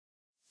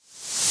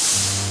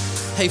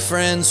Hey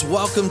friends,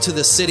 welcome to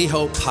the City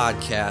Hope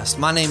Podcast.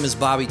 My name is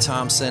Bobby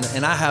Thompson,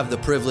 and I have the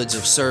privilege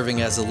of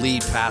serving as a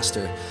lead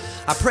pastor.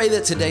 I pray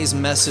that today's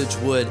message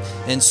would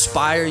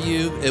inspire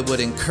you, it would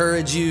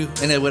encourage you,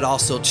 and it would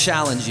also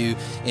challenge you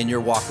in your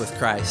walk with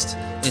Christ.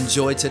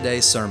 Enjoy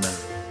today's sermon.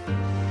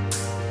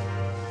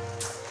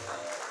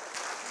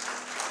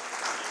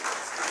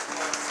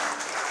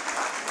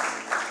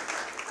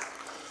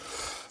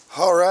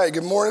 All right,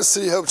 good morning,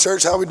 City Hope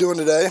Church. How are we doing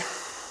today?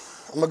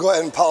 I'm going to go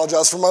ahead and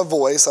apologize for my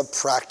voice. I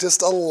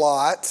practiced a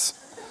lot,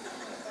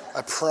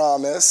 I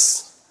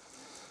promise.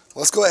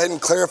 Let's go ahead and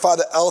clarify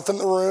the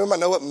elephant in the room. I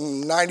know what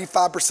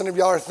 95% of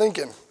y'all are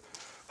thinking.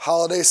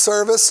 Holiday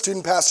service,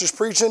 student pastors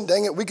preaching.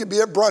 Dang it, we could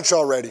be at brunch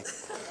already.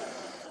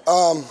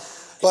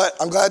 But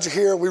I'm glad you're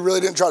here. We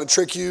really didn't try to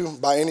trick you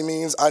by any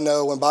means. I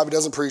know when Bobby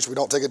doesn't preach, we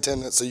don't take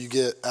attendance, so you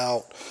get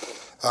out.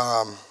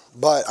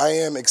 But I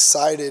am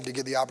excited to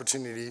get the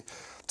opportunity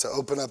to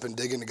open up and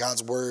dig into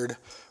God's Word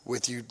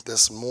with you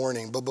this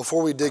morning. But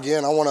before we dig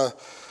in,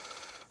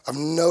 I've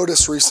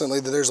noticed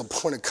recently that there's a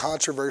point of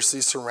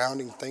controversy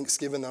surrounding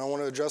Thanksgiving that I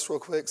want to address real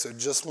quick. So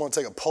just want to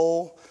take a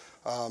poll,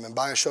 and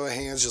by a show of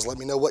hands, just let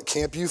me know what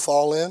camp you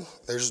fall in.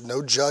 There's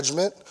no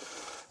judgment.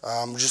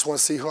 Just want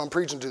to see who I'm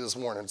preaching to this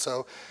morning.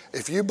 So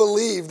if you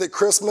believe that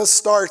Christmas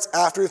starts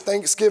after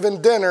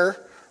Thanksgiving dinner,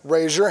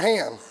 raise your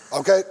hand.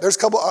 Okay, there's a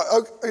couple.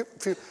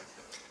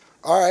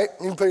 All right,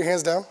 you can put your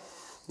hands down.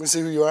 Let me see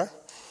who you are.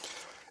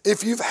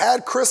 If you've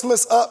had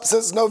Christmas up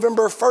since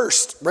November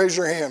 1st, raise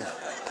your hand.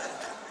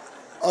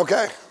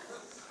 Okay.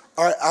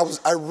 All right,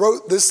 I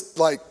wrote this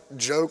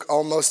joke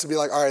almost to be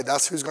like, all right,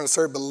 that's who's going to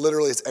serve, but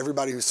literally it's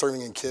everybody who's serving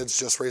in kids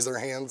just raise their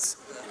hands.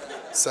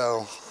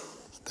 So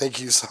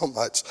thank you so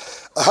much.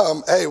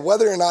 Hey,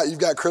 whether or not you've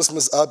got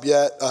Christmas up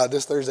yet,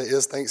 this Thursday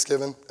is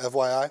Thanksgiving,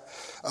 FYI.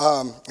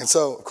 And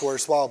so, of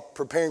course, while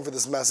preparing for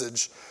this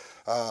message,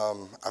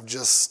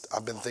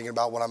 I've been thinking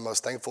about what I'm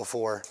most thankful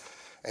for.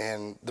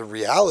 And the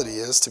reality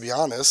is, to be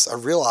honest, I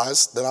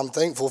realized that I'm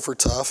thankful for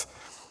tough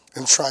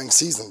and trying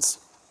seasons.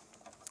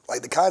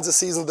 Like the kinds of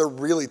seasons that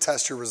really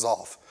test your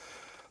resolve.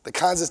 The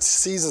kinds of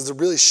seasons that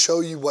really show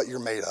you what you're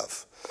made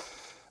of.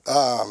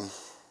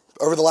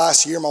 Over the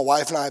last year, my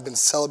wife and I have been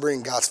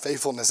celebrating God's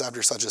faithfulness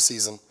after such a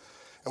season.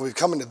 And we've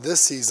come into this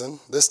season,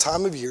 this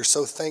time of year,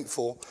 so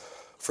thankful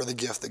for the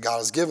gift that God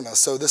has given us.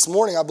 So this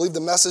morning, I believe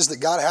the message that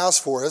God has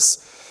for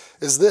us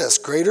is this: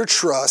 greater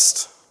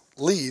trust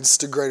leads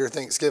to greater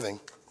thanksgiving.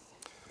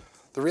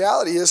 The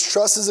reality is,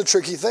 trust is a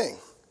tricky thing.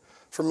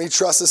 For me,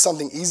 trust is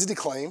something easy to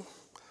claim,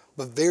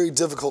 but very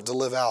difficult to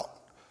live out.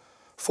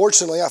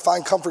 Fortunately, I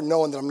find comfort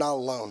knowing that I'm not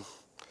alone.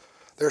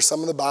 There are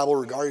some in the Bible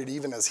regarded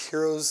even as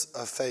heroes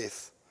of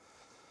faith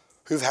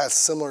who've had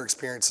similar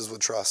experiences with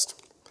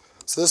trust.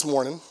 So this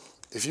morning,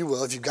 if you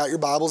will, if you've got your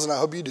Bibles, and I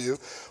hope you do,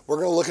 we're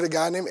going to look at a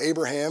guy named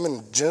Abraham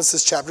in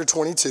Genesis chapter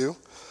 22.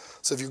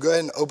 So if you go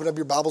ahead and open up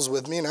your Bibles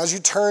with me, and as you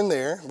turn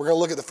there, we're going to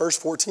look at the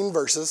first 14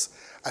 verses.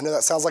 I know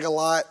that sounds like a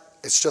lot.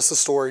 It's just a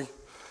story.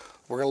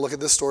 We're going to look at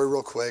this story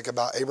real quick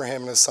about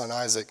Abraham and his son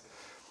Isaac.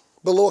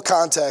 But a little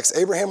context: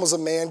 Abraham was a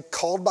man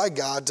called by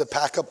God to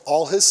pack up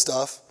all his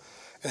stuff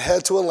and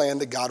head to a land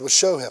that God would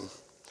show him.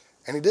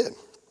 And he did.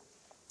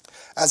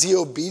 As he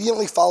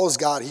obediently follows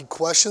God, he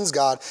questions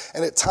God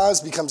and at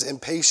times becomes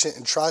impatient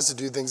and tries to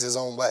do things his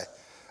own way.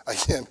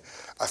 Again,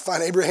 I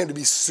find Abraham to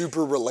be super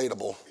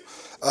relatable.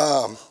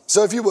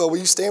 So if you will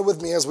you stand with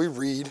me as we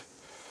read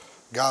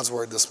God's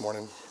word this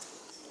morning?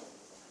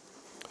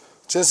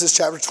 Genesis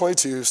chapter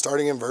 22,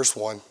 starting in verse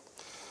 1.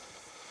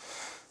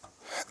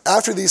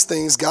 After these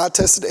things, God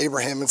tested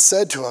Abraham and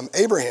said to him,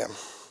 "Abraham."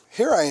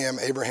 "Here I am,"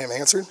 Abraham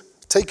answered.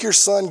 "Take your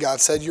son,"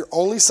 God said, "your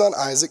only son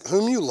Isaac,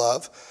 whom you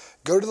love.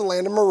 Go to the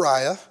land of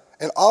Moriah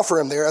and offer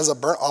him there as a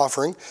burnt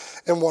offering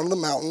in one of the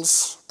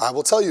mountains I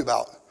will tell you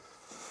about."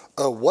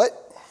 What?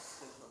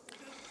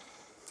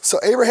 So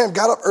Abraham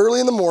got up early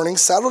in the morning,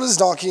 saddled his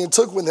donkey, and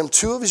took with him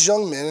two of his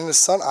young men and his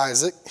son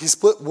Isaac. He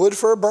split wood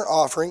for a burnt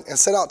offering and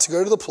set out to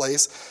go to the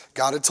place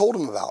God had told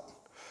him about.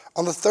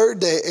 On the third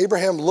day,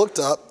 Abraham looked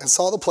up and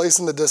saw the place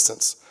in the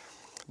distance.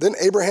 Then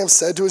Abraham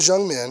said to his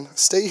young men,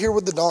 "Stay here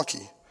with the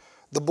donkey.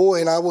 The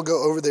boy and I will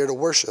go over there to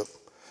worship.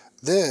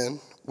 Then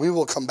we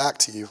will come back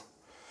to you."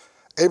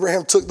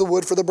 Abraham took the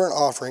wood for the burnt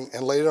offering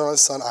and laid it on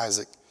his son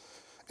Isaac.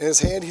 In his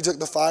hand he took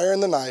the fire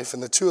and the knife,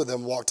 and the two of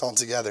them walked on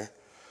together.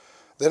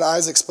 Then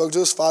Isaac spoke to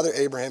his father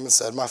Abraham and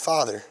said, "My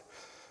father."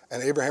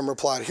 And Abraham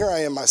replied, "Here I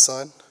am, my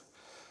son."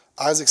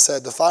 Isaac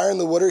said, "The fire and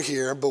the wood are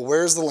here, but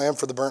where is the lamb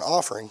for the burnt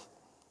offering?"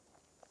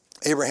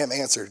 Abraham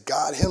answered,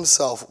 "God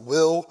himself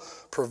will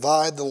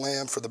provide the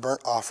lamb for the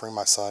burnt offering,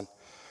 my son."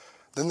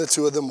 Then the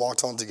two of them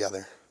walked on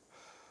together.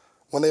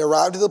 When they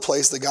arrived at the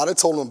place that God had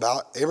told him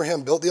about,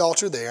 Abraham built the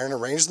altar there and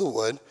arranged the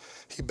wood.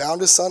 He bound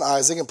his son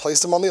Isaac and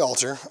placed him on the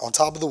altar on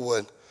top of the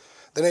wood.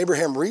 Then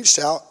Abraham reached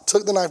out,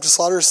 took the knife to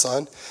slaughter his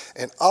son,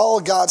 and all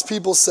God's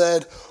people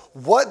said,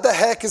 "What the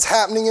heck is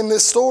happening in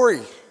this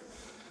story?"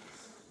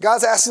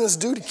 God's asking this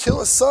dude to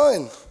kill his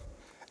son,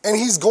 and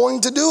he's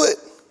going to do it.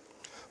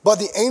 But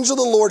the angel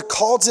of the Lord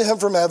called to him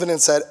from heaven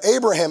and said,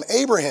 "Abraham,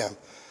 Abraham."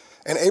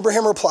 And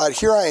Abraham replied,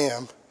 "Here I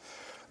am."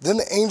 Then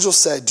the angel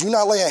said, do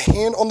not lay a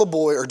hand on the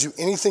boy or do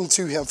anything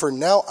to him, for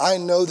now I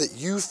know that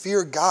you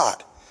fear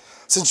God,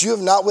 since you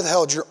have not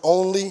withheld your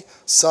only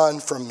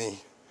son from me.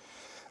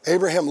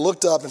 Abraham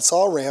looked up and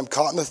saw a ram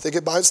caught in the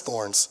thicket by its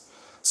thorns.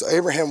 So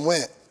Abraham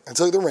went and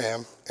took the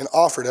ram and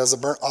offered it as a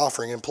burnt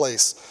offering in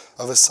place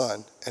of his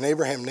son. And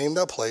Abraham named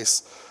that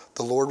place,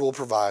 the Lord will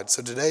provide.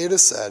 So today it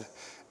is said,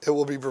 it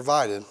will be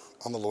provided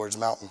on the Lord's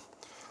mountain.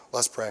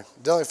 Let's pray.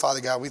 Dear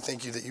Father God, we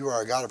thank you that you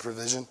are a God of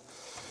provision.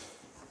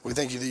 We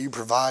thank you that you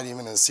provide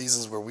even in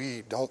seasons where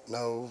we don't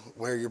know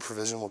where your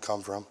provision will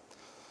come from.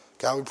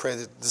 God, we pray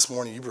that this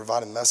morning you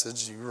provide a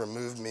message, you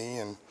remove me,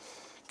 and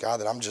God,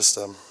 that I'm just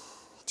a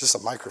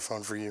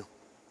microphone for you.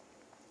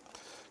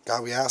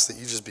 God, we ask that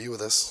you just be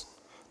with us,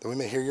 that we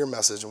may hear your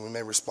message and we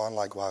may respond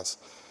likewise.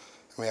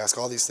 And we ask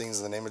all these things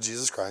in the name of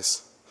Jesus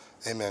Christ.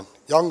 Amen.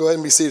 Y'all can go ahead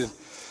and be seated.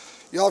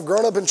 Y'all have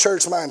grown up in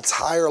church my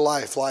entire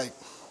life.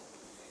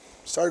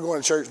 Started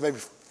going to church maybe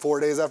 4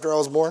 days after I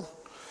was born.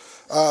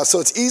 So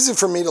it's easy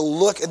for me to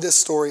look at this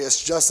story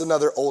as just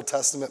another Old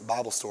Testament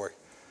Bible story.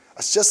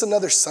 It's just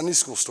another Sunday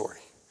school story.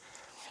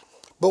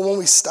 But when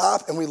we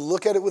stop and we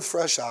look at it with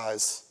fresh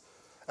eyes,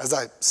 as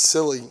I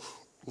sillily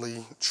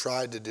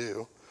tried to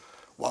do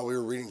while we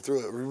were reading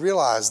through it, we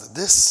realize that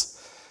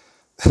this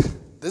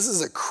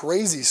is a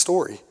crazy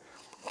story.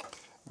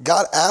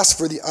 God asked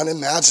for the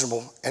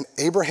unimaginable, and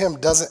Abraham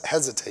doesn't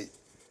hesitate.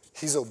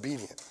 He's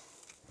obedient,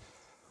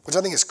 which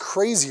I think is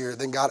crazier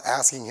than God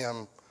asking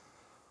him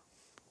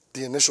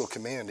the initial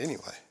command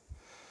anyway.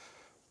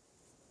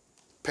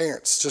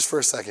 Parents, just for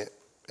a second,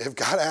 if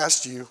God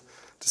asked you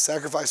to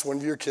sacrifice one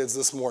of your kids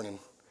this morning,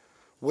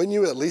 wouldn't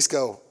you at least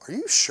go, are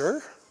you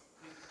sure?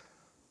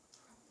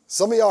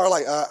 Some of y'all are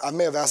like, I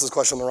may have asked this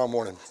question the wrong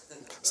morning.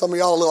 Some of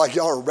y'all look like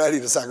y'all are ready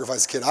to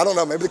sacrifice a kid. I don't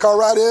know, maybe the car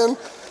ride in.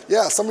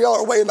 Yeah, some of y'all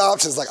are weighing the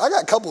options. Like, I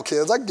got a couple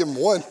kids, I can give them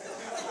one.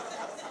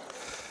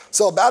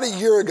 So about a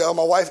year ago,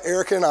 my wife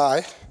Erica and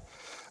I,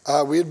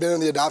 we had been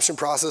in the adoption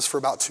process for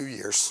about 2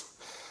 years.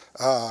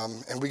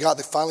 And we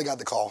finally got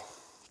the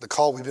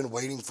call we've been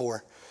waiting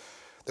for,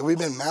 that we've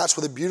been matched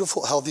with a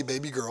beautiful, healthy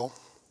baby girl.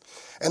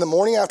 And the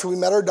morning after we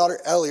met our daughter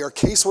Ellie, our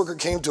caseworker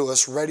came to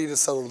us ready to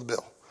settle the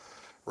bill,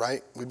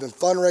 right? We've been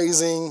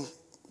fundraising.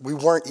 We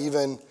weren't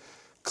even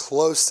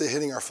close to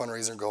hitting our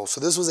fundraising goal. So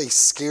this was a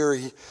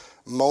scary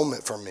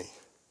moment for me.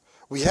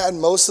 We had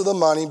most of the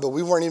money, but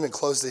we weren't even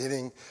close to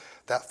hitting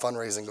that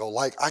fundraising goal.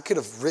 Like, I could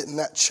have written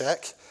that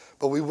check,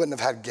 but we wouldn't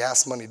have had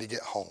gas money to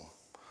get home.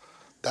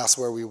 That's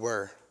where we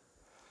were.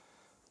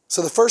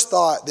 So the first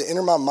thought that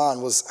entered my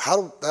mind was,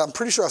 I'm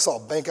pretty sure I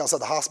saw a bank outside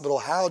the hospital.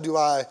 How do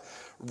I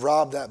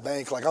rob that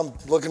bank? Like, I'm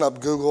looking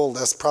up Google.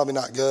 That's probably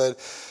not good.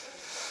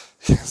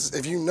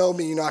 If you know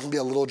me, you know I can be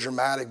a little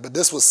dramatic, but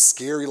this was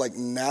scary, like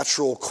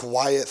natural,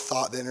 quiet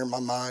thought that entered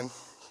my mind.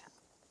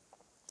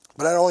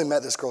 But I'd only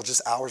met this girl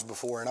just hours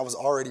before, and I was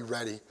already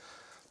ready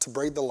to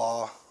break the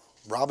law,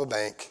 rob a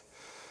bank,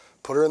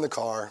 put her in the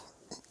car,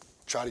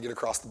 try to get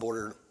across the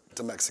border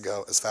to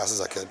Mexico as fast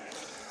as I could.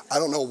 I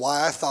don't know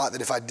why I thought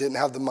that if I didn't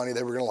have the money,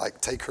 they were going to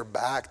take her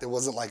back. There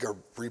wasn't like a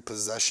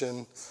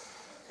repossession.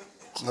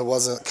 It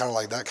wasn't kind of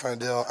like that kind of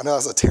deal. I know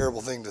that's a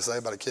terrible thing to say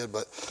about a kid,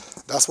 but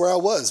that's where I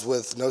was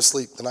with no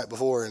sleep the night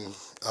before and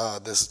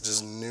this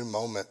just new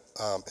moment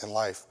in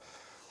life.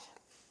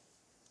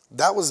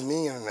 That was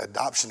me in an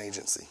adoption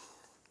agency.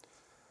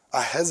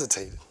 I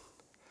hesitated.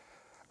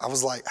 I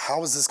was like,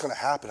 how is this going to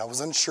happen? I was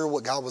unsure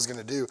what God was going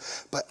to do.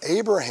 But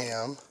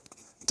Abraham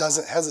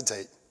doesn't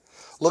hesitate.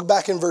 Look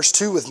back in verse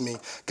 2 with me.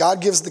 God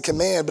gives the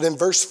command, but in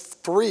verse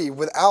 3,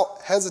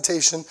 without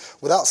hesitation,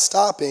 without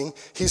stopping,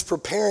 he's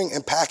preparing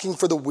and packing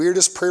for the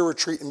weirdest prayer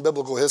retreat in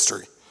biblical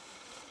history.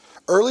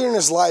 Earlier in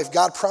his life,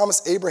 God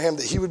promised Abraham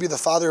that he would be the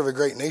father of a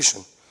great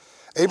nation.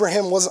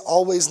 Abraham wasn't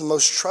always the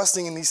most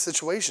trusting in these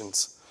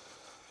situations.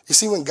 You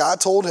see, when God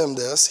told him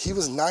this, he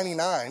was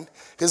 99.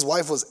 His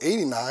wife was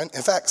 89.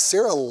 In fact,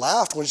 Sarah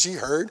laughed when she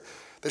heard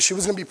that she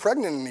was going to be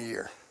pregnant in a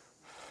year.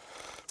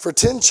 For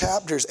 10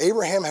 chapters,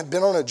 Abraham had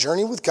been on a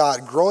journey with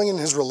God, growing in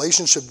his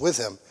relationship with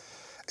him.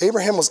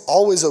 Abraham was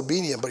always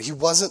obedient, but he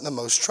wasn't the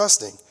most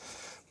trusting.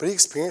 But he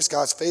experienced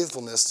God's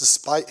faithfulness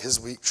despite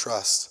his weak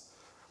trust.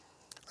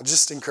 I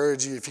just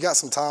encourage you, if you got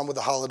some time with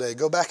the holiday,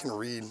 go back and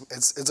read.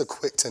 It's a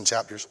quick 10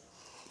 chapters.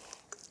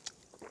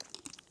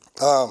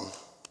 But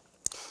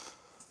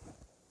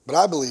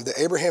I believe that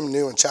Abraham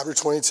knew in chapter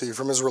 22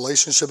 from his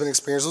relationship and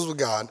experiences with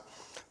God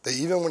that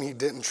even when he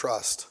didn't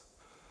trust,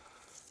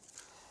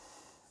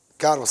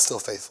 God was still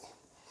faithful.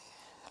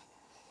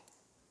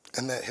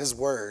 And that his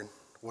word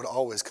would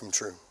always come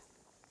true.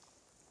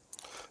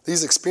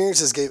 These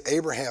experiences gave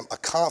Abraham a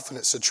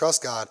confidence to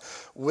trust God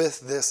with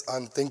this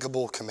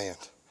unthinkable command.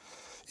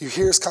 You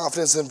hear his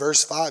confidence in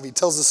verse 5. He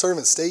tells the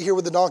servant, stay here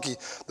with the donkey.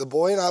 The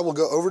boy and I will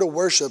go over to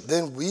worship.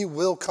 Then we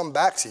will come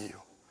back to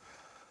you.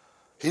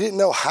 He didn't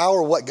know how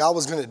or what God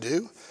was going to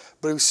do,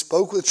 but he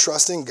spoke with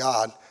trust in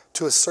God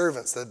to his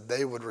servants that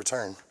they would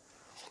return.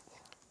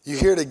 You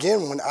hear it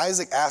again when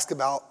Isaac asked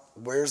about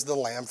where's the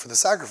lamb for the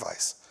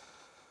sacrifice.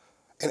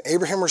 And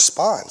Abraham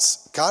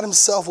responds, God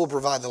himself will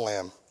provide the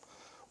lamb,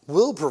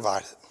 will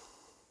provide it.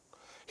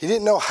 He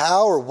didn't know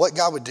how or what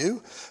God would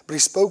do, but he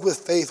spoke with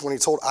faith when he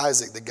told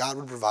Isaac that God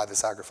would provide the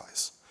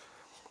sacrifice.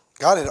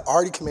 God had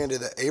already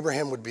commanded that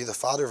Abraham would be the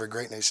father of a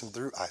great nation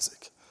through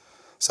Isaac.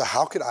 So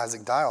how could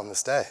Isaac die on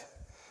this day?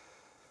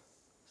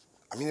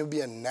 I mean, it would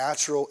be a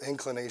natural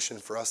inclination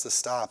for us to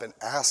stop and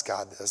ask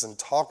God this and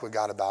talk with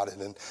God about it.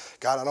 And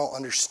God, I don't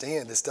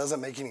understand. This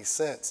doesn't make any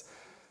sense.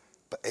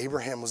 But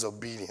Abraham was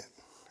obedient.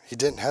 He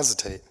didn't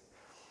hesitate.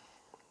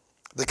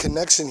 The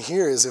connection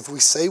here is if we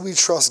say we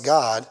trust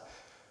God,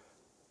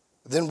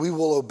 then we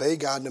will obey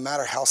God no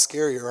matter how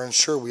scary or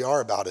unsure we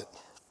are about it.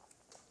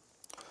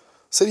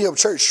 City Hope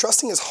Church,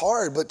 trusting is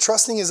hard, but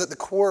trusting is at the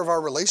core of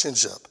our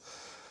relationship.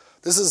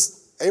 This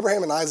is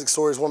Abraham and Isaac's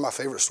story is one of my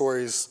favorite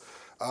stories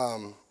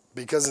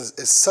because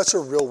it's such a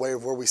real way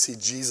of where we see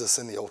Jesus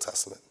in the Old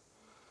Testament.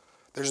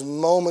 There's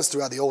moments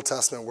throughout the Old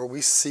Testament where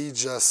we see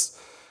just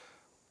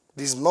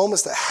these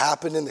moments that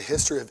happen in the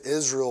history of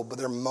Israel, but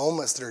they're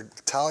moments that are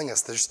telling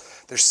us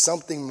there's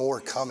something more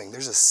coming.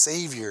 There's a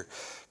Savior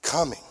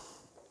coming.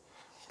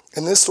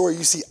 In this story,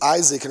 you see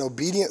Isaac, an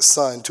obedient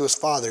son to his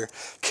father,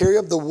 carry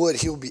up the wood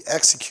he will be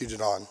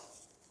executed on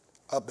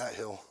up that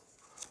hill,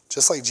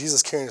 just like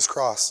Jesus carrying his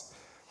cross.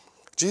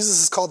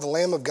 Jesus is called the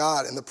Lamb of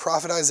God, and the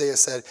prophet Isaiah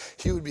said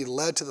he would be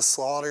led to the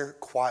slaughter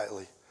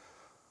quietly.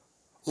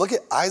 Look at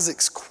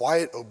Isaac's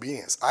quiet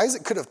obedience.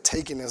 Isaac could have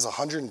taken his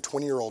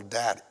 120-year-old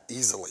dad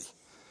easily,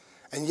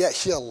 and yet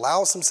he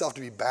allows himself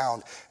to be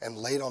bound and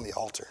laid on the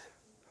altar,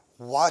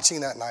 watching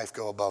that knife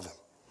go above him.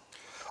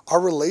 Our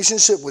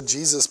relationship with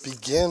Jesus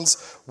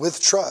begins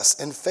with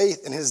trust and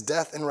faith in his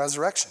death and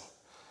resurrection.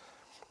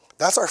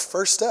 That's our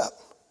first step.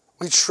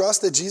 We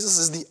trust that Jesus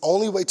is the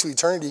only way to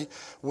eternity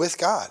with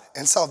God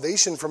and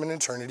salvation from an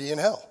eternity in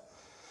hell.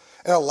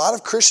 And a lot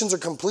of Christians are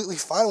completely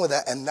fine with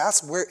that, and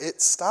that's where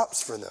it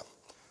stops for them.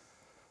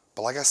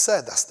 But like I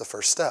said, that's the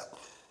first step.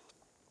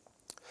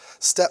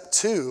 Step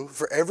 2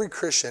 for every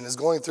Christian is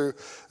going through,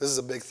 this is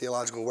a big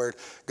theological word,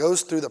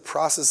 goes through the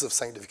process of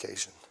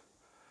sanctification.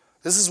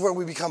 This is where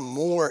we become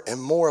more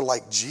and more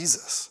like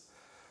Jesus.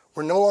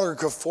 We're no longer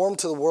conformed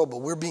to the world,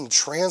 but we're being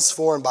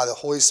transformed by the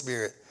Holy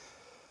Spirit.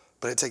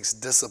 But it takes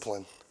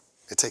discipline.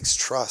 It takes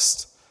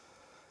trust.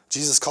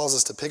 Jesus calls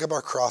us to pick up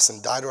our cross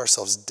and die to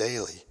ourselves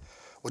daily,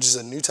 which is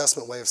a New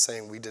Testament way of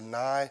saying we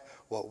deny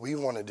what we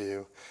want to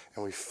do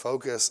and we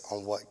focus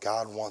on what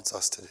God wants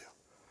us to do.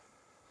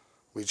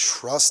 We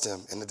trust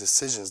him in the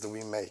decisions that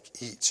we make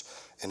each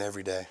and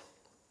every day.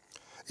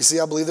 You see,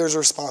 I believe there's a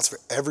response for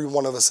every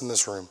one of us in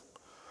this room.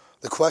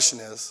 The question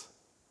is,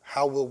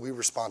 how will we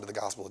respond to the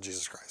gospel of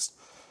Jesus Christ?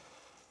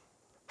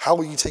 How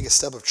will you take a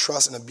step of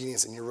trust and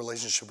obedience in your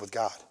relationship with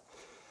God?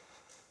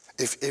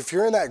 If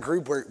you're in that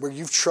group where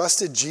you've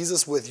trusted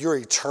Jesus with your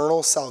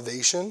eternal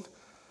salvation,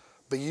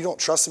 but you don't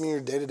trust him in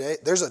your day-to-day,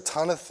 there's a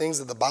ton of things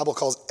that the Bible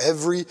calls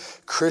every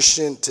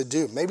Christian to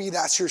do. Maybe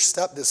that's your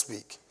step this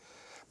week.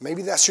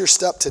 Maybe that's your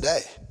step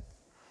today.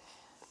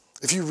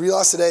 If you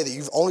realize today that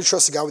you've only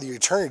trusted God with your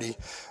eternity,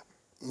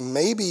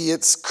 maybe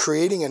it's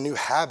creating a new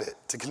habit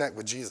to connect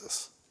with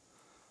Jesus.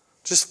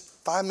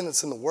 Just 5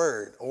 minutes in the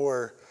Word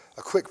or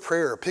a quick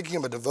prayer or picking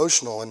up a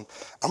devotional. And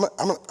I'm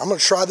going to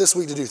try this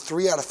week to do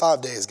 3 out of 5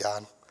 days,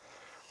 God.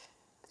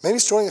 Maybe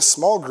it's joining a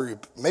small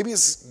group. Maybe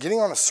it's getting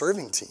on a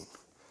serving team.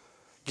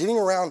 Getting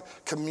around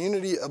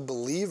community of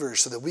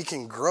believers so that we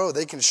can grow.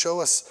 They can show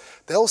us,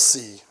 they'll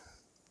see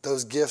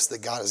those gifts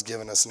that God has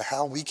given us and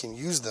how we can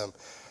use them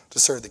to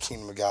serve the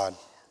kingdom of God.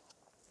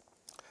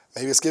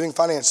 Maybe it's giving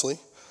financially.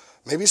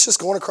 Maybe it's just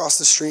going across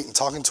the street and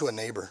talking to a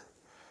neighbor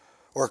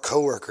or a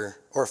coworker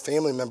or a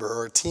family member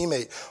or a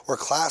teammate or a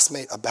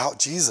classmate about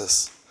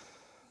Jesus.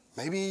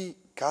 Maybe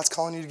God's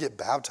calling you to get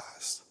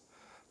baptized,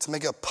 to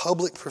make a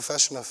public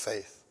profession of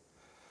faith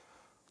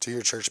to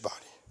your church body.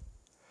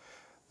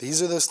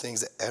 These are those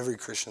things that every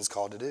Christian is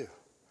called to do.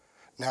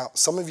 Now,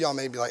 some of y'all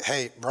may be like,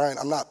 hey, Bryan,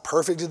 I'm not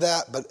perfect at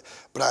that,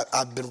 but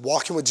I've been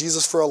walking with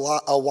Jesus for a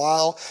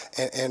while,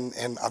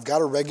 and I've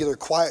got a regular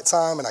quiet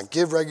time, and I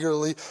give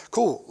regularly.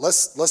 Cool,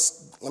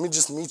 let me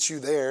just meet you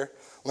there.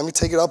 Let me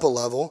take it up a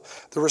level.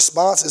 The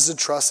response is to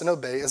trust and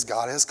obey as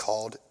God has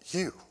called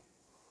you.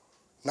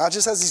 Not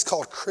just as he's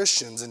called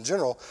Christians in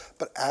general,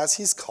 but as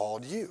he's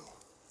called you.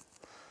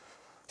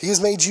 He has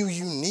made you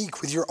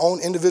unique with your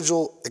own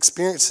individual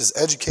experiences,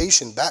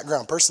 education,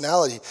 background,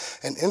 personality,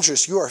 and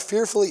interests. You are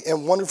fearfully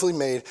and wonderfully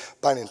made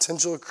by an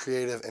intentional,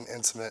 creative, and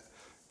intimate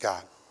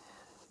God.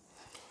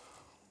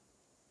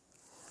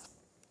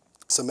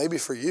 So maybe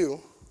for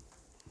you,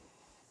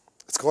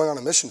 it's going on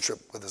a mission trip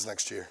with us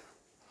next year.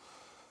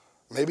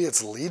 Maybe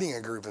it's leading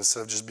a group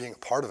instead of just being a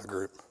part of a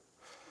group.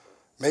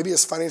 Maybe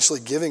it's financially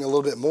giving a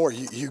little bit more.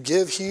 You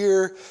give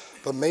here,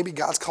 but maybe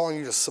God's calling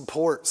you to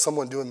support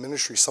someone doing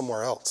ministry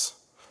somewhere else.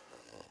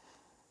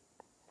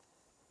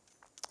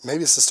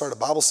 Maybe it's to start a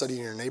Bible study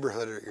in your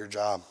neighborhood or at your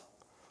job.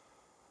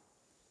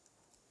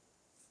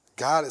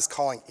 God is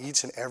calling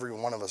each and every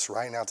one of us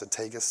right now to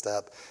take a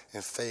step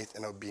in faith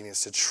and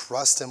obedience, to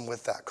trust him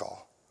with that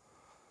call.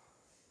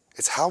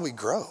 It's how we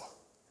grow.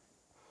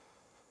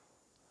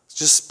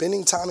 Just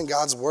spending time in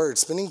God's word,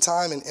 spending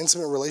time in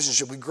intimate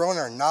relationship. We grow in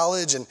our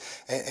knowledge, and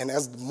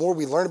as the more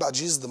we learn about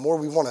Jesus, the more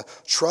we want to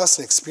trust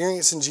and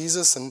experience in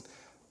Jesus, and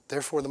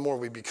therefore the more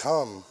we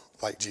become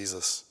like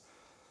Jesus.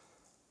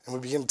 And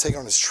we begin to take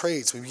on his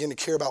traits. We begin to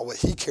care about what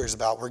he cares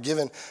about. We're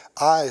given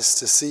eyes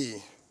to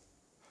see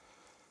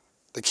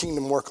the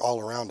kingdom work all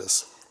around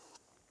us.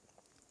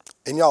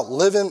 And y'all,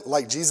 living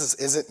like Jesus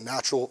isn't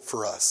natural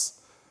for us.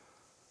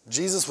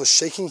 Jesus was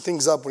shaking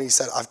things up when he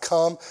said, I've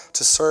come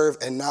to serve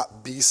and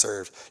not be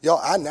served. Y'all,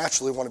 I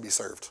naturally want to be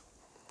served.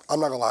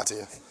 I'm not going to lie to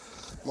you.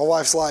 My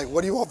wife's like,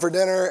 what do you want for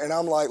dinner? And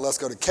I'm like, let's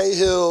go to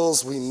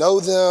Cahill's. We know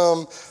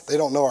them. They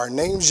don't know our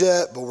names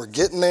yet, but we're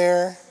getting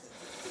there.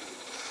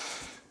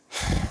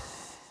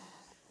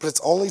 But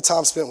it's only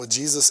time spent with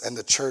Jesus and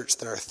the church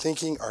that our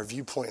thinking, our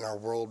viewpoint, and our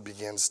world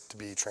begins to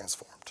be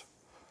transformed.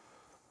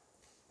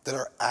 That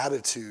our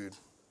attitude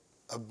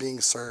of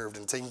being served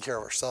and taking care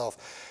of ourselves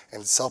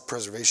and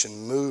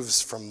self-preservation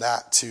moves from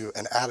that to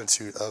an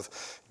attitude of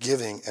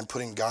giving and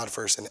putting God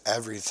first in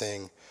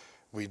everything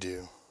we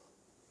do.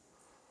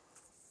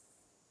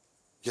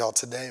 Y'all,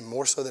 today,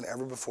 more so than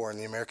ever before in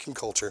the American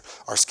culture,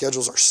 our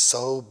schedules are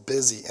so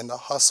busy and the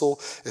hustle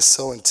is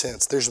so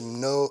intense. There's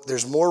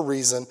more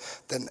reason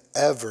than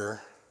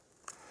ever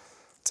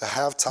to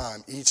have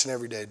time each and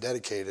every day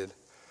dedicated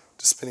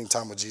to spending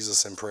time with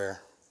Jesus in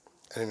prayer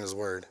and in his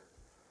word.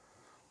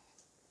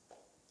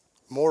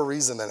 More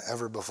reason than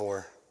ever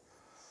before.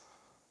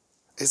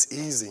 It's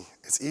easy.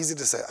 It's easy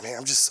to say, man,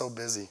 I'm just so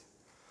busy.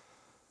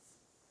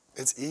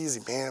 It's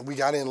easy, man. We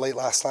got in late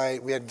last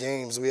night. We had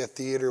games. We had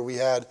theater. We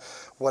had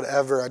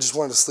whatever. I just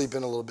wanted to sleep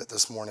in a little bit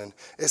this morning.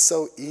 It's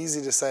so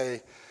easy to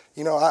say,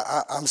 you know,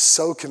 I'm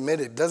so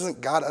committed.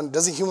 Doesn't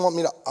he want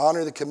me to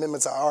honor the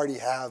commitments I already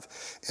have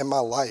in my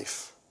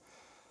life?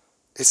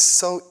 It's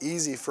so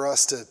easy for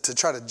us to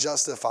try to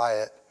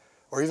justify it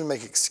or even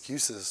make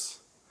excuses.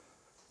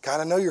 God,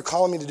 I know you're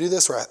calling me to do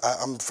this, or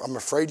I'm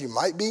afraid you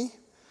might be,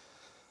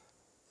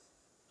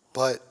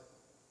 but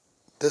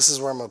this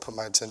is where I'm going to put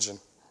my attention.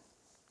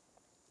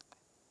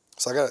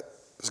 So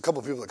there's a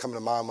couple of people that come to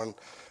mind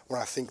when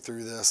I think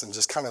through this, and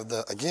just kind of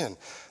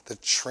the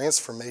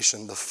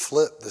transformation,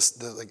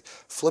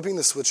 flipping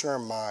the switch in our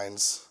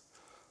minds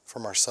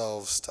from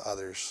ourselves to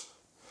others.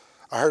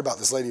 I heard about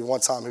this lady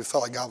one time who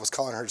felt like God was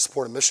calling her to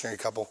support a missionary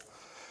couple.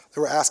 They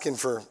were asking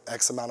for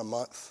X amount a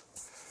month,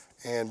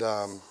 and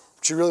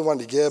she really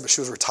wanted to give, but she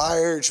was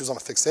retired. She was on a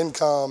fixed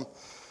income.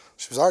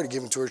 She was already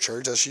giving to her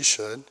church, as she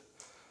should.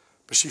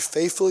 But she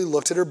faithfully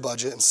looked at her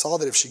budget and saw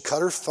that if she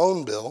cut her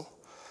phone bill,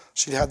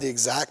 she'd have the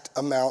exact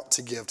amount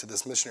to give to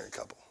this missionary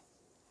couple.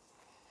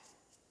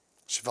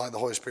 She felt like the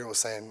Holy Spirit was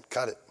saying,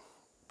 cut it.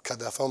 Cut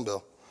that phone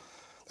bill.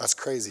 That's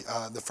crazy.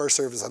 The first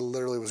service, I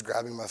literally was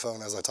grabbing my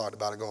phone as I talked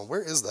about it, going,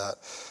 where is that?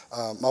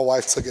 My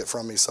wife took it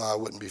from me so I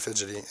wouldn't be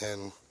fidgety,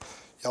 and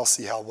y'all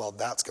see how well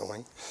that's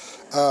going.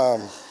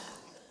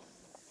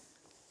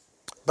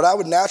 But I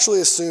would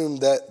naturally assume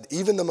that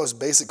even the most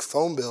basic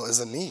phone bill is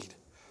a need.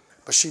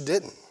 But she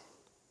didn't.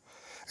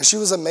 And she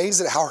was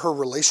amazed at how her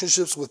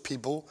relationships with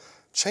people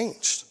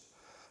changed.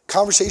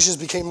 Conversations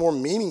became more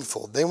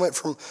meaningful. They went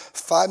from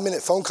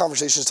 5-minute phone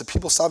conversations to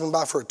people stopping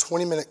by for a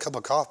 20-minute cup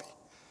of coffee.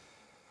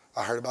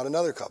 I heard about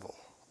another couple.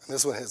 And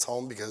this one hits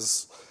home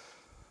because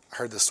I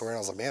heard this story and I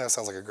was like, man, that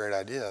sounds like a great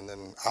idea. And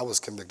then I was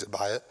convicted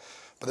by it.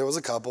 But there was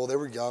a couple, they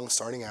were young,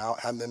 starting out,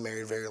 hadn't been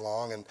married very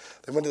long, and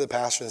they went to the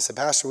pastor and said,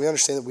 Pastor, we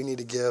understand that we need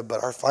to give,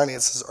 but our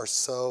finances are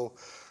so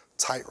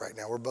tight right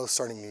now. We're both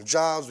starting new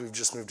jobs. We've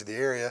just moved to the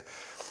area.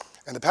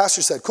 And the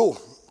pastor said, cool,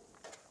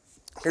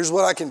 here's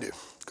what I can do.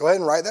 Go ahead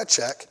and write that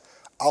check.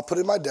 I'll put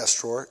it in my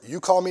desk drawer. You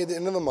call me at the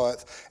end of the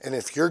month, and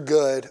if you're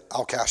good,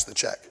 I'll cash the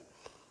check.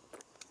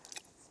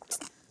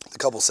 The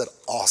couple said,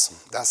 awesome,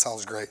 that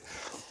sounds great.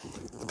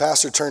 The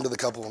pastor turned to the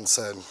couple and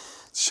said,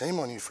 shame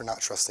on you for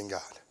not trusting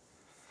God.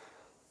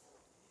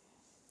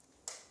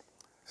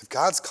 If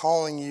God's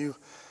calling you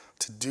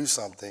to do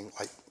something,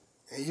 like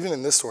even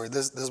in this story,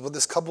 this what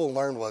this couple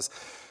learned was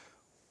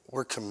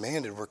we're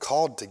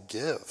called to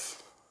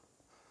give.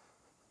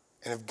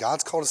 And if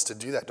God's called us to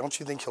do that, don't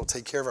you think he'll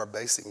take care of our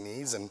basic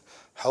needs and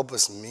help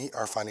us meet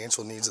our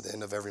financial needs at the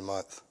end of every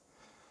month?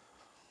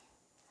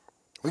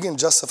 We can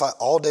justify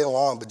all day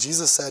long, but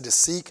Jesus said to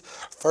seek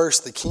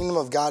first the kingdom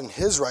of God and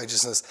his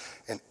righteousness,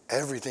 and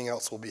everything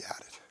else will be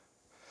added.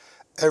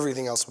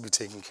 Everything else will be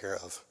taken care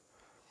of.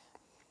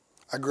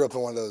 I grew up in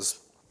one of those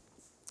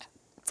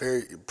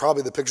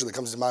probably the picture that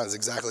comes to mind is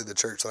exactly the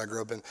church that I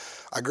grew up in.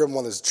 I grew up in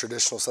one of those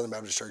traditional Southern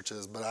Baptist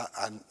churches, but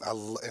I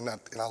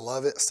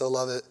love it, still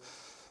love it.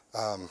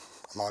 I'm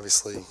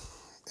obviously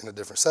in a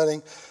different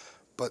setting,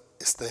 but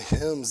it's the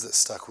hymns that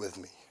stuck with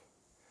me.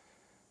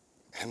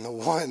 And the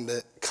one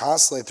that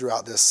constantly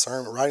throughout this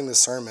sermon, writing this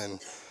sermon,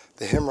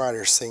 the hymn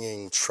writer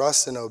singing,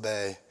 trust and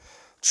obey,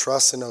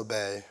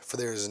 for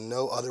there is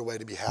no other way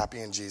to be happy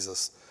in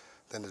Jesus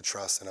than to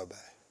trust and obey.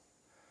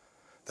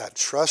 That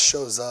trust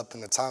shows up in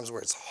the times where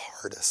it's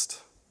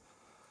hardest.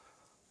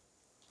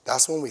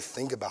 That's when we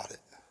think about it.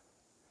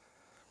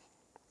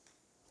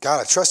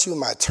 God, I trust you in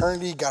my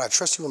eternity. God, I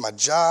trust you in my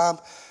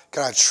job.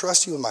 God, I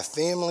trust you with my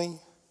family.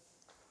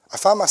 I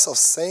find myself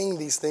saying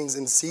these things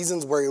in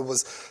seasons where it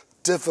was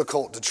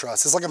difficult to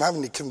trust. It's like I'm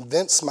having to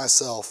convince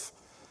myself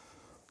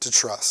to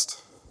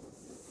trust.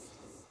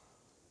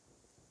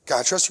 God,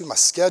 I trust you with my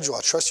schedule.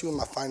 I trust you with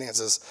my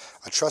finances.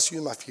 I trust you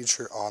with my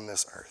future on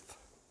this earth.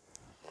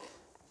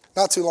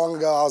 Not too long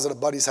ago, I was at a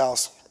buddy's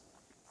house,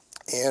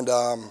 and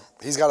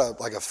he's got a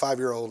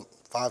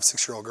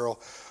 6-year-old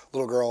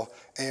little girl,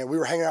 and we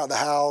were hanging out at the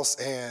house,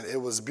 and it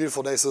was a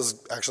beautiful day. So it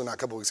was actually not a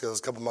couple weeks ago, it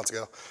was a couple months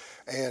ago.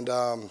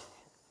 And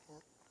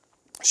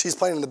she's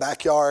playing in the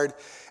backyard,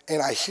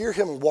 and I hear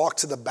him walk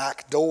to the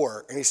back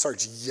door, and he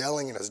starts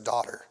yelling at his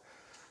daughter.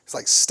 He's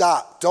like,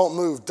 stop, don't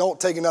move, don't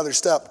take another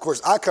step. Of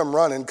course, I come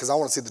running because I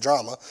want to see the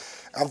drama.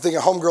 I'm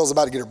thinking homegirl's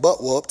about to get her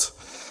butt whooped.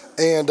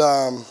 And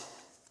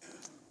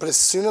but as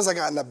soon as I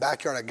got in the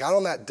backyard, I got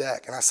on that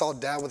deck, and I saw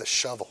Dad with a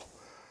shovel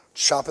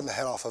chopping the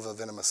head off of a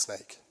venomous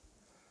snake.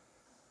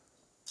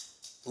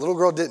 The little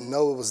girl didn't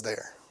know it was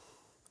there.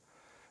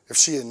 If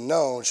she had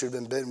known, she would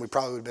have been bitten. We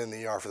probably would have been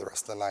in the ER for the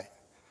rest of the night.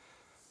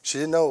 She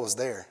didn't know it was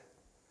there.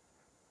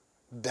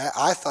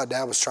 I thought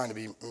Dad was trying to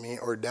be mean,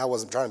 or Dad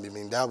wasn't trying to be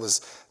mean. Dad was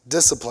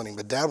disciplining,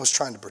 but Dad was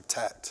trying to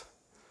protect.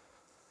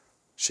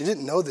 She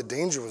didn't know the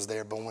danger was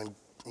there, but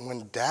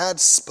when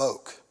Dad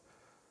spoke,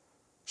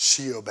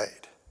 she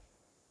obeyed.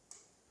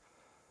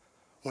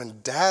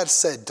 When Dad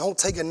said, don't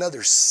take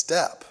another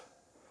step,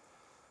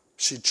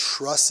 she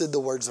trusted the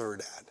words of her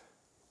dad.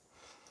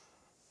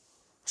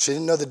 She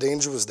didn't know the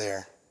danger was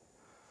there.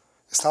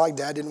 It's not like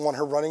Dad didn't want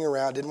her running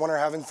around, didn't want her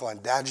having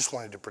fun. Dad just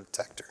wanted to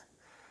protect her.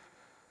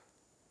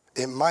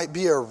 It might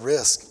be a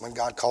risk when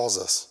God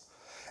calls us.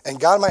 And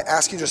God might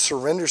ask you to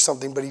surrender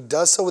something, but he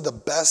does so with the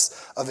best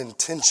of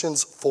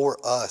intentions for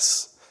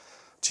us.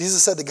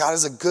 Jesus said that God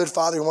is a good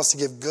father who wants to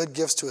give good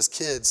gifts to his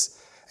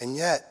kids, and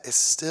yet it's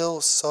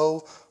still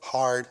so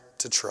hard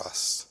to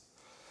trust.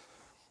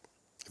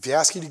 If he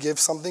asks you to give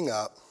something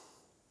up,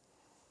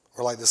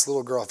 or like this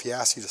little girl, if he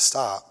asks you to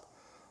stop,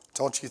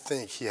 don't you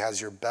think he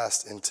has your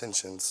best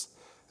intentions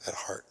at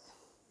heart?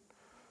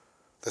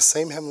 The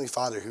same Heavenly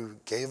Father who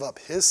gave up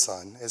his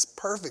son, his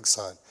perfect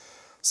son,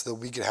 so that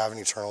we could have an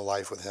eternal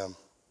life with him.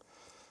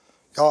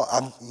 Y'all,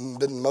 I've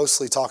been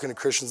mostly talking to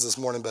Christians this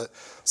morning, but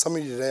some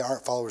of you today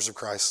aren't followers of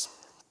Christ.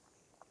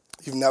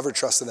 You've never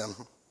trusted him.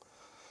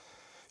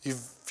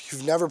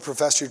 You've never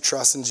professed your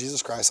trust in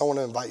Jesus Christ. I want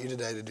to invite you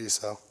today to do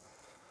so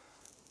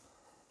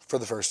for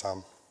the first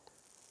time.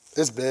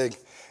 It's big,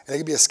 and it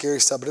can be a scary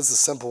step, but it's a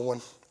simple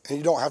one, and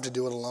you don't have to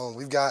do it alone.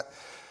 We've got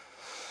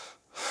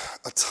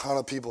a ton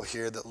of people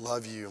here that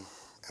love you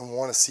and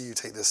want to see you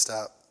take this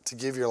step to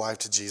give your life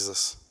to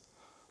Jesus,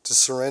 to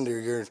surrender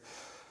your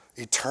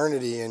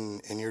eternity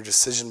and your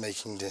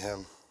decision-making to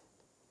him.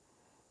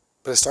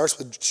 But it starts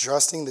with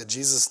trusting that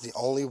Jesus is the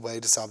only way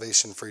to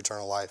salvation for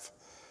eternal life.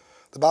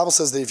 The Bible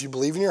says that if you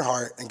believe in your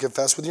heart and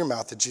confess with your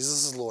mouth that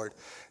Jesus is Lord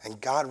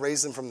and God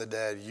raised him from the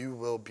dead, you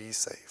will be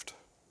saved.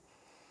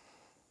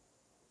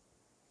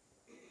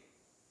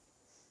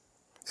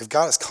 If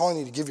God is calling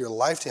you to give your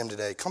life to him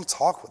today, come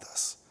talk with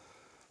us.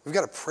 We've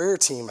got a prayer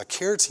team, a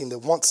care team that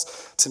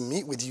wants to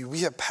meet with you. We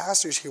have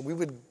pastors here. We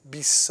would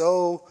be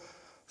so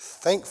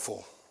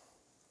thankful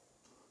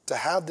to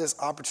have this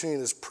opportunity,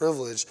 this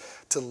privilege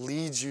to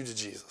lead you to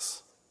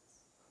Jesus,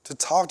 to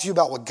talk to you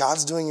about what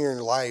God's doing in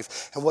your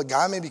life and what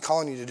God may be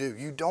calling you to do.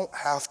 You don't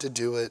have to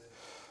do it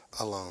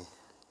alone.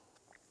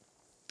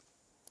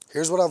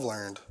 Here's what I've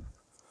learned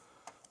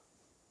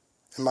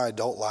in my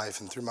adult life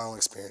and through my own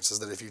experiences,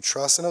 that if you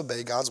trust and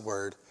obey God's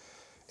word,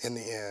 in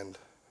the end,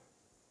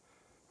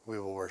 we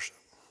will worship.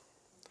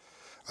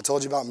 I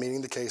told you about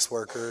meeting the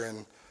caseworker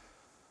and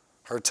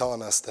her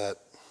telling us that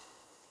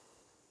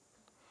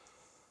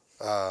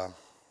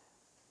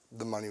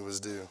the money was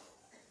due.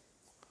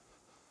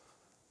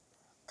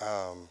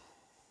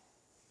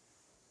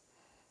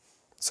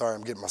 Sorry,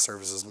 I'm getting my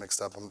services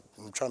mixed up.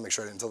 I'm trying to make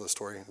sure I didn't tell this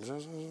story.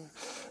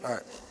 All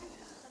right.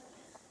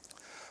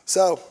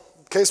 So,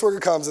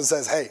 caseworker comes and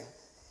says, hey,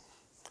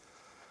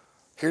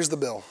 here's the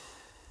bill.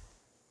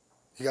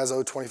 You guys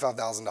owe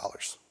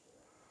 $25,000.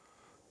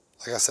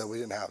 Like I said, we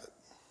didn't have it.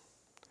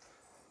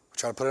 We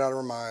tried to put it out of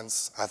our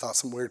minds. I thought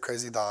some weird,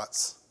 crazy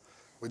thoughts.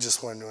 We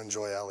just wanted to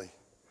enjoy Ellie.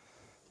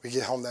 We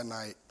get home that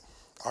night.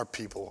 Our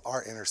people,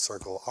 our inner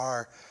circle,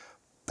 our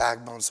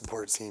backbone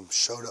support team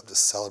showed up to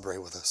celebrate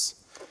with us.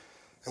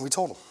 And we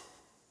told them,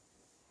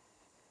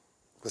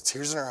 with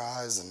tears in our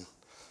eyes and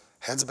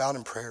heads bowed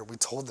in prayer, we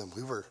told them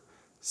we were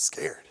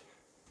scared.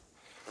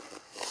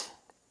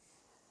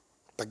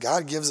 But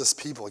God gives us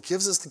people. He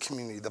gives us the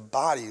community, the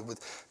body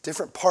with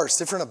different parts,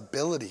 different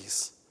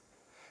abilities.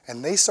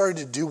 And they started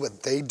to do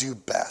what they do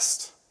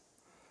best.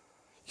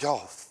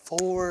 Y'all,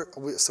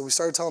 so we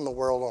started telling the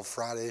world on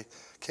Friday,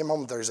 came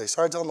home Thursday,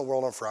 started telling the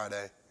world on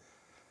Friday.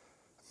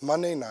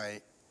 Monday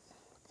night,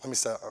 let me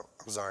stop.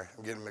 I'm sorry,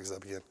 I'm getting mixed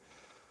up again.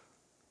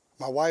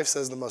 My wife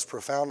says the most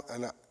profound,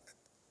 and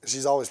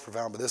she's always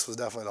profound, but this was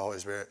definitely the Holy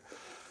Spirit,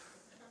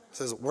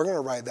 says, we're going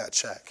to write that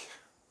check.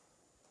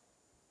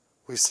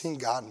 We've seen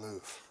God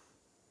move.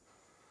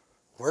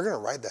 We're going to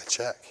write that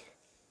check.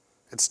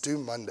 It's due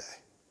Monday.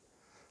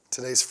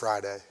 Today's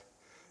Friday.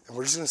 And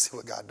we're just going to see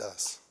what God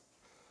does.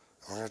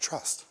 And we're going to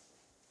trust.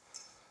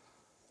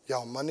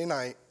 Y'all, Monday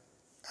night,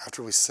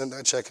 after we sent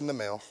that check in the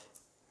mail,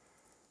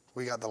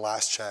 we got the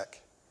last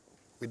check.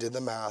 We did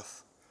the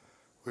math.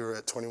 We were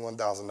at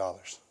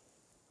 $21,000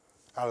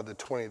 out of the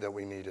 20 that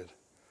we needed.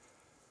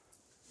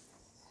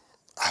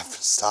 I haven't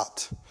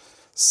stopped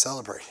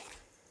celebrating.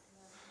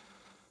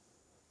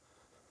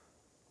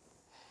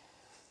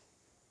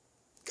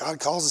 God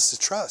calls us to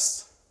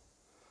trust.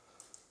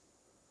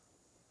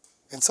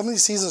 And some of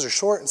these seasons are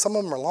short and some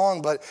of them are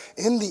long, but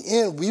in the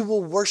end, we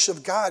will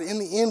worship God. In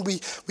the end,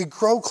 we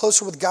grow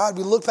closer with God.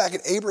 We look back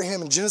at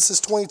Abraham in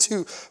Genesis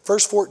 22,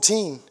 verse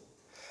 14.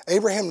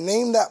 Abraham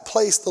named that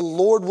place, the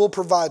Lord will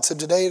provide. So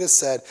today it is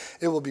said,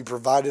 it will be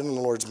provided in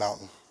the Lord's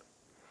mountain.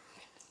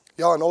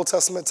 Y'all, in Old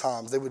Testament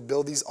times, they would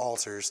build these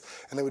altars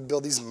and they would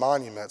build these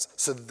monuments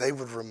so that they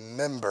would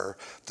remember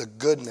the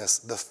goodness,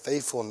 the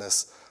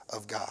faithfulness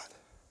of God.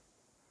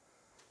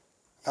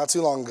 Not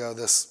too long ago,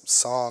 this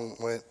song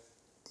went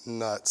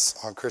nuts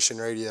on Christian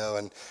radio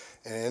and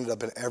it ended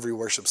up in every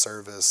worship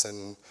service.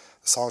 And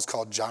the song's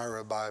called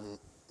Jireh by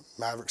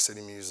Maverick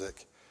City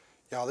Music.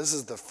 Y'all, this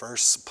is the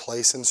first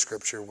place in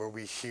Scripture where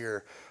we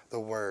hear the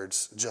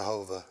words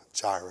Jehovah,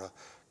 Jireh,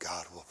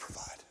 God will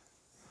provide.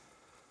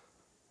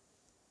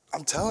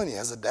 I'm telling you,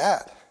 as a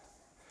dad,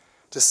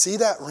 to see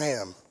that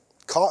ram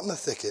caught in the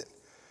thicket,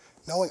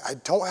 knowing I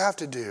don't have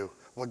to do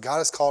what God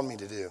has called me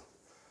to do.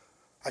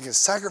 I can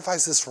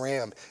sacrifice this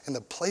ram in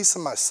the place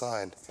of my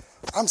son.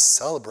 I'm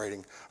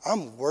celebrating.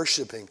 I'm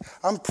worshiping.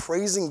 I'm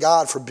praising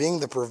God for being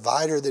the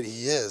provider that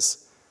he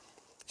is.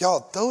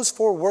 Y'all, those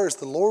 4 words,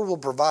 the Lord will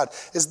provide,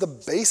 is the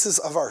basis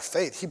of our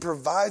faith. He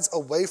provides a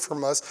way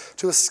from us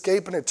to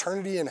escape an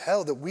eternity in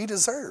hell that we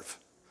deserve.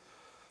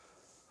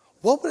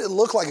 What would it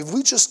look like if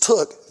we just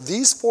took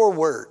these 4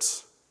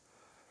 words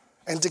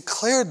and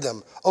declared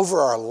them over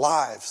our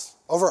lives,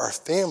 over our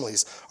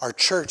families, our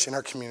church, and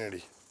our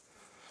community?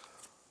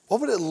 What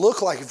would it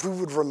look like if we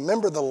would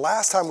remember the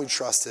last time we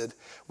trusted,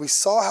 we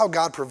saw how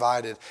God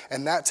provided,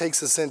 and that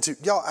takes us into,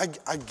 y'all,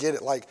 I get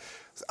it. Like,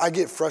 I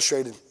get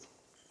frustrated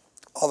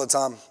all the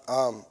time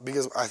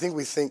because I think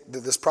we think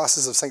that this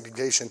process of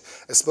sanctification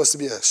is supposed to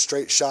be a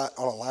straight shot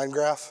on a line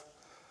graph.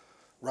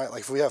 Right?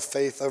 Like if we have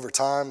faith over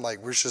time, like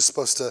we're just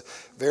supposed to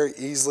very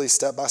easily,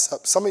 step by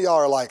step. Some of y'all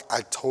are like,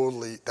 and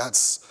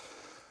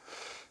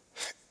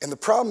the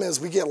problem is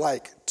we get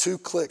like 2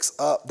 clicks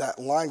up that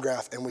line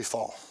graph and we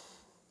fall.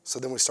 So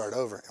then we start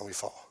over and we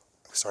fall.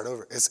 We start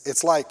over.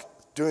 It's like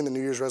doing the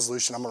New Year's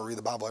resolution. I'm going to read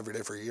the Bible every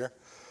day for a year,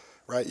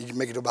 right? You can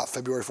make it to about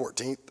February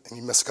 14th and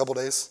you miss a couple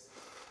days.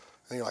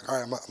 And you're like, all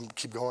right, I'm going to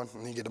keep going.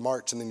 And then you get to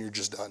March and then you're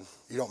just done.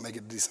 You don't make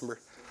it to December.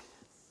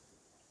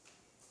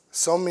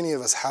 So many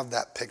of us have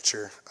that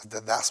picture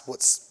that that's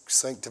what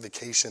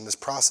sanctification, this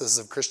process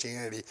of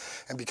Christianity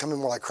and becoming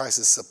more like Christ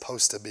is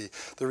supposed to be.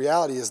 The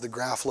reality is the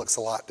graph looks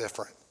a lot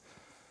different.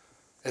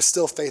 It's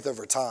still faith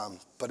over time,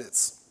 but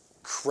it's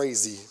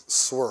crazy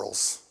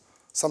swirls.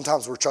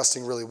 Sometimes we're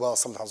trusting really well,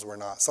 sometimes we're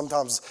not.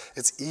 Sometimes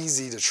it's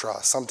easy to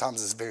trust,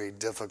 sometimes it's very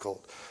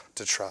difficult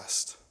to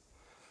trust.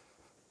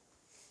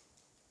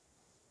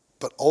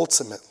 But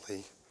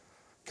ultimately,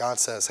 God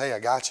says, hey, I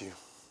got you.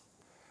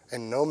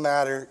 And no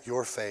matter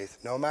your faith,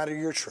 no matter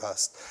your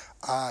trust,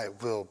 I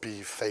will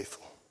be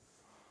faithful.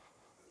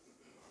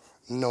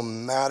 No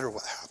matter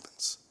what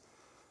happens.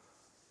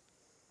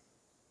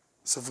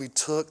 So if we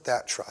took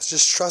that trust,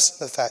 just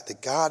trust in the fact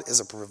that God is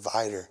a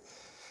provider,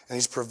 and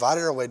he's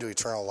provided our way to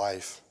eternal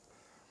life.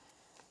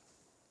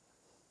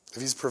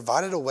 If he's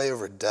provided a way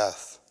over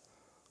death,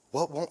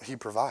 what won't he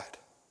provide?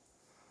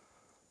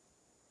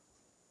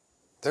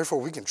 Therefore,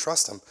 we can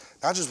trust him,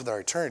 not just with our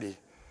eternity,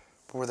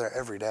 but with our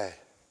everyday.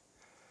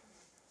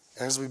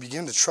 And as we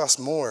begin to trust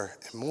more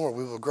and more,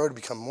 we will grow to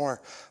become more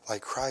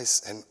like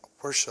Christ, and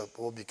worship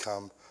will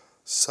become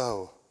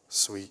so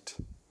sweet.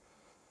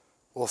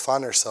 We'll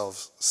find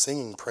ourselves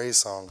singing praise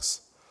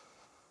songs.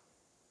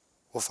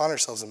 We'll find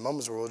ourselves in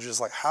moments where we're just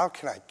like, how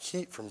can I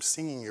keep from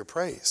singing your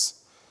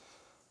praise?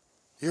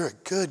 You're a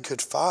good,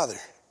 good Father.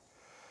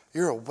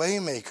 You're a way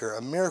maker,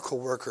 a miracle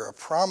worker, a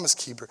promise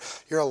keeper.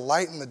 You're a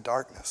light in the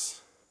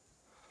darkness.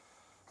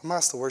 I'm going to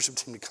ask the worship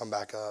team to come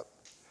back up.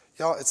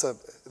 Y'all,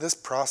 this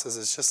process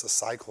is just a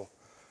cycle.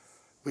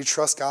 We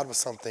trust God with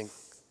something.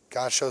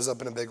 God shows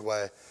up in a big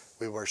way.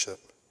 We worship.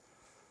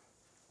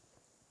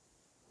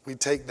 We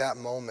take that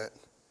moment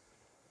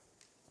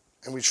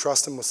and we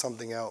trust him with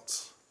something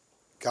else.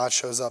 God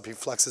shows up. He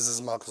flexes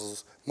his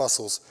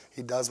muscles.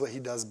 He does what he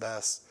does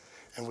best,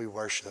 and we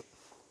worship.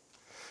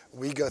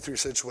 We go through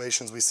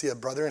situations. We see a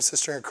brother and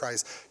sister in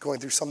Christ going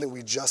through something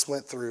we just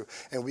went through,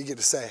 and we get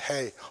to say,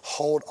 hey,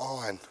 hold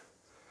on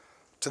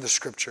to the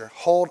scripture.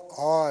 Hold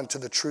on to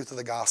the truth of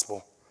the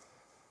gospel.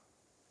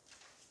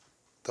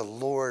 The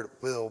Lord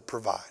will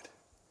provide.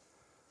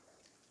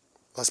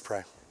 Let's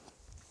pray.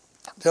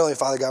 Dear Heavenly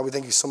Father, God, we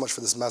thank you so much for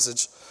this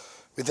message.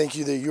 We thank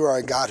you that you are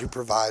a God who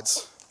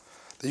provides,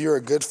 that you're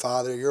a good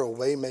Father, you're a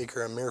way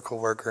maker, a miracle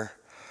worker.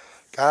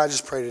 God, I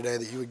just pray today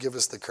that you would give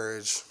us the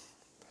courage,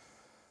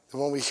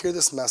 And when we hear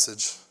this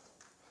message,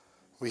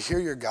 we hear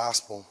your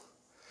gospel,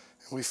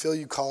 and we feel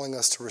you calling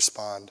us to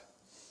respond,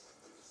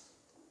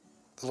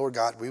 the Lord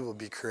God, we will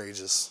be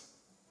courageous,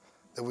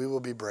 that we will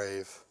be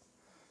brave.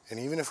 And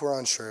even if we're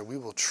unsure, we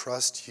will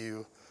trust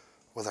you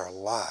with our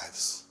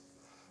lives,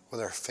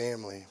 with our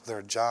family, with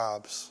our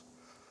jobs.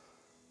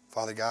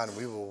 Father God, and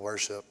we will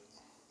worship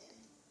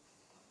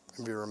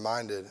and be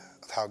reminded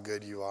of how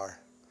good you are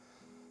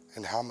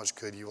and how much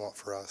good you want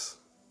for us.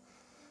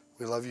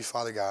 We love you,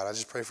 Father God. I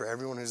just pray for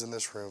everyone who's in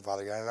this room,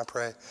 Father God. And I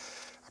pray,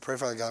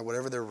 Father God,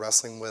 whatever they're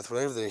wrestling with,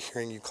 whatever they're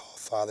hearing you call,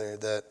 Father,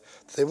 that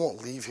they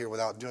won't leave here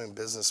without doing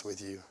business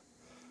with you.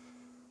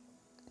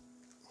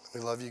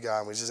 We love you, God,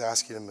 and we just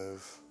ask you to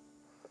move.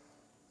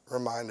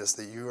 Remind us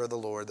that you are the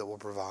Lord that will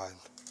provide.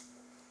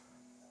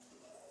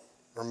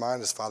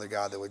 Remind us, Father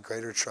God, that with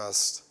greater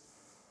trust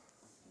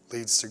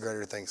leads to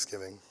greater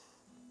thanksgiving.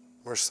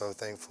 We're so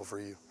thankful for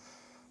you.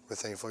 We're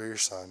thankful for your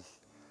Son.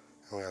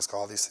 And we ask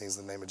all these things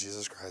in the name of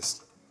Jesus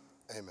Christ.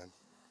 Amen.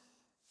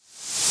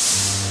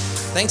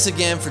 Thanks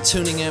again for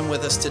tuning in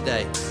with us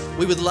today.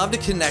 We would love to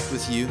connect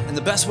with you, and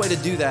the best way to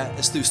do that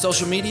is through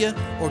social media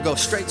or go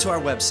straight to our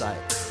website.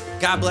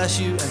 God bless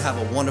you and have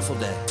a wonderful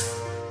day.